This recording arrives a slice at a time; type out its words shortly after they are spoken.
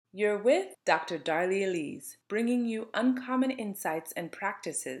You're with Dr. Darlie Elise, bringing you uncommon insights and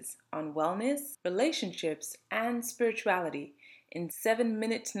practices on wellness, relationships, and spirituality in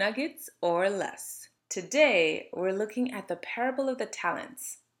 7-minute nuggets or less. Today, we're looking at the parable of the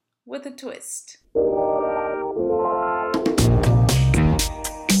talents with a twist.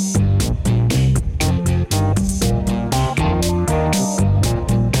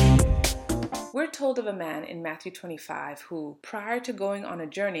 We're told of a man in Matthew 25 who, prior to going on a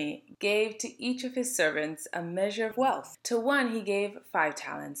journey, gave to each of his servants a measure of wealth. To one he gave 5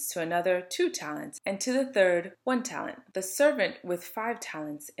 talents, to another 2 talents, and to the third 1 talent. The servant with 5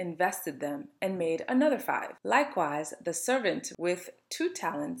 talents invested them and made another 5. Likewise, the servant with 2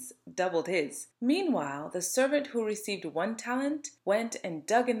 talents doubled his. Meanwhile, the servant who received 1 talent went and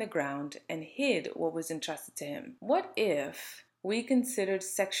dug in the ground and hid what was entrusted to him. What if we considered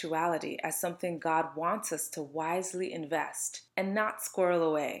sexuality as something God wants us to wisely invest and not squirrel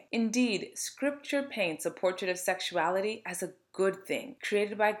away? Indeed, Scripture paints a portrait of sexuality as a good thing,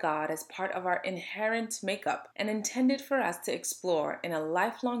 created by God as part of our inherent makeup and intended for us to explore in a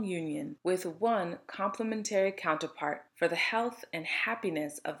lifelong union with one complementary counterpart for the health and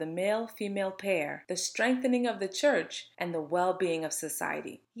happiness of the male-female pair, the strengthening of the church, and the well-being of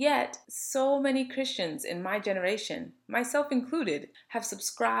society. Yet, so many Christians in my generation, myself included, have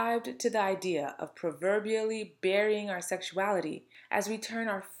subscribed to the idea of proverbially burying our sexuality as we turn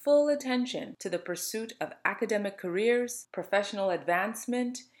our full attention to the pursuit of academic careers, professional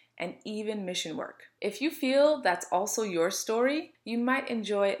advancement, and even mission work. If you feel that's also your story, you might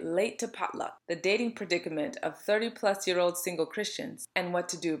enjoy Late to Potluck, the dating predicament of 30-plus-year-old single Christians, and what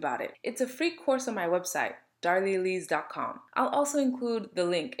to do about it. It's a free course on my website, darlieelise.com. I'll also include the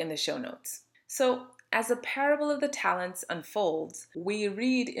link in the show notes. So, as the parable of the talents unfolds, we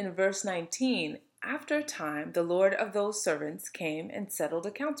read in verse 19, "After a time, the Lord of those servants came and settled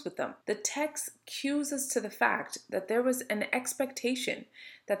accounts with them." The text cues us to the fact that there was an expectation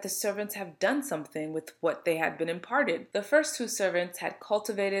that the servants have done something with what they had been imparted. The first 2 servants had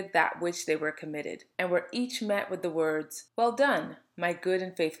cultivated that which they were committed, and were each met with the words, "Well done, my good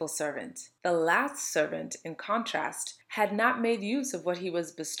and faithful servant." The last servant, in contrast, had not made use of what he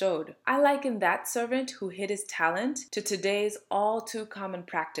was bestowed. I liken that servant who hid his talent to today's all too common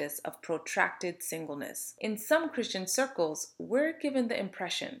practice of protracted singleness. In some Christian circles, we're given the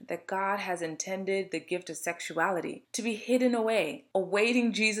impression that God has intended the gift of sexuality to be hidden away,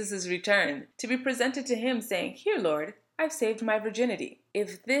 awaiting Jesus' return, to be presented to him saying, "Here, Lord, I've saved my virginity."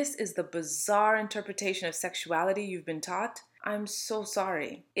 If this is the bizarre interpretation of sexuality you've been taught, I'm so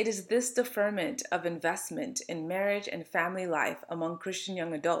sorry. It is this deferment of investment in marriage and family life among Christian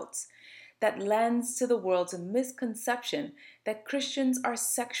young adults that lends to the world's misconception that Christians are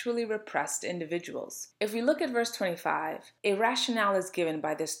sexually repressed individuals. If we look at verse 25, a rationale is given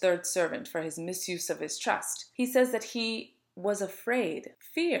by this third servant for his misuse of his trust. He says that he was afraid,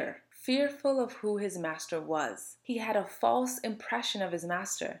 fearful of who his master was. He had a false impression of his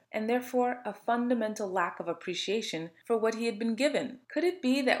master, and therefore a fundamental lack of appreciation for what he had been given. Could it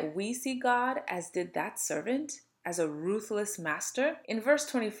be that we see God as did that servant? As a ruthless master? In verse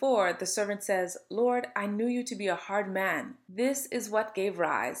 24, the servant says, "Lord, I knew you to be a hard man." This is what gave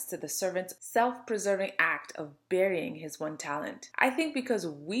rise to the servant's self-preserving act of burying his 1 talent. I think because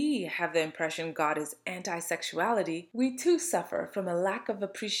we have the impression God is anti-sexuality, we too suffer from a lack of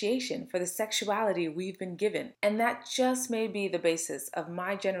appreciation for the sexuality we've been given. And that just may be the basis of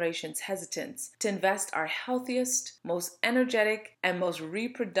my generation's hesitance to invest our healthiest, most energetic, and most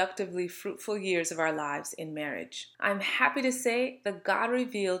reproductively fruitful years of our lives in marriage. I'm happy to say the God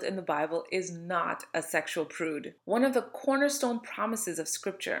revealed in the Bible is not a sexual prude. One of the cornerstone promises of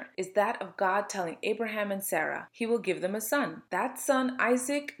Scripture is that of God telling Abraham and Sarah he will give them a son. That son,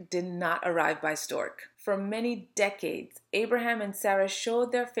 Isaac, did not arrive by stork. For many decades, Abraham and Sarah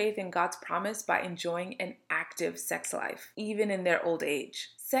showed their faith in God's promise by enjoying an active sex life, even in their old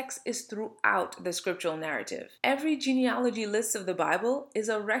age. Sex is throughout the scriptural narrative. Every genealogy list of the Bible is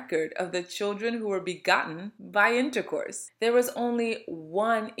a record of the children who were begotten by intercourse. There was only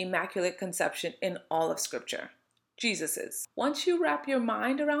one immaculate conception in all of Scripture: Jesus's. Once you wrap your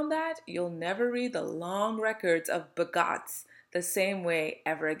mind around that, you'll never read the long records of begots the same way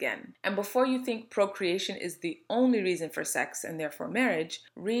ever again. And before you think procreation is the only reason for sex and therefore marriage,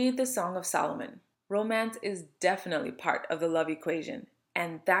 read the Song of Solomon. Romance is definitely part of the love equation.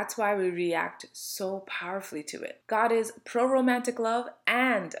 And that's why we react so powerfully to it. God is pro-romantic love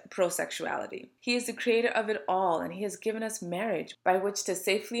and pro-sexuality. He is the creator of it all, and He has given us marriage by which to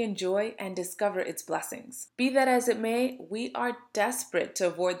safely enjoy and discover its blessings. Be that as it may, we are desperate to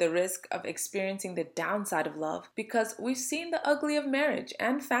avoid the risk of experiencing the downside of love because we've seen the ugly of marriage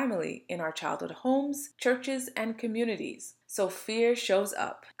and family in our childhood homes, churches, and communities. So fear shows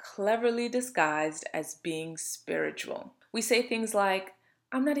up, cleverly disguised as being spiritual. We say things like,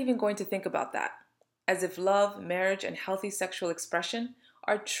 "I'm not even going to think about that," as if love, marriage, and healthy sexual expression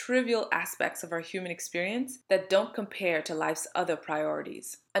are trivial aspects of our human experience that don't compare to life's other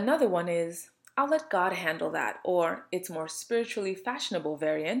priorities. Another one is, "I'll let God handle that," or its more spiritually fashionable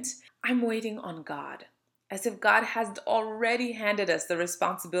variant, "I'm waiting on God," as if God has already handed us the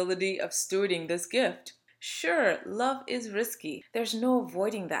responsibility of stewarding this gift. Sure, love is risky. There's no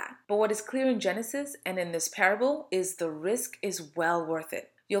avoiding that. But what is clear in Genesis and in this parable is the risk is well worth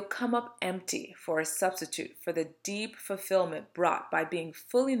it. You'll come up empty for a substitute for the deep fulfillment brought by being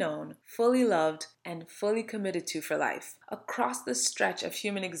fully known, fully loved, and fully committed to for life. Across the stretch of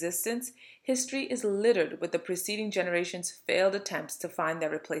human existence, history is littered with the preceding generation's failed attempts to find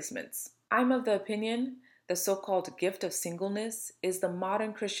their replacements. I'm of the opinion the so-called gift of singleness is the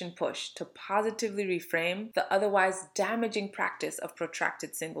modern Christian push to positively reframe the otherwise damaging practice of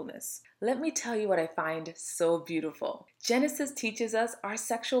protracted singleness. Let me tell you what I find so beautiful. Genesis teaches us our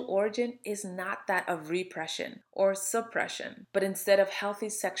sexual origin is not that of repression or suppression, but instead of healthy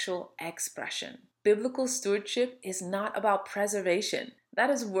sexual expression. Biblical stewardship is not about preservation. That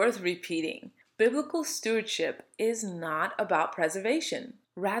is worth repeating. Biblical stewardship is not about preservation.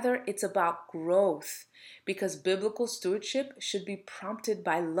 Rather, it's about growth, because biblical stewardship should be prompted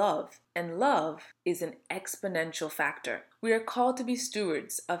by love, and love is an exponential factor. We are called to be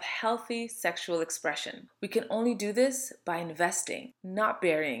stewards of healthy sexual expression. We can only do this by investing, not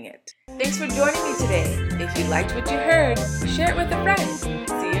burying it. Thanks for joining me today. If you liked what you heard, share it with a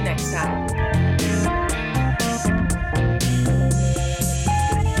friend.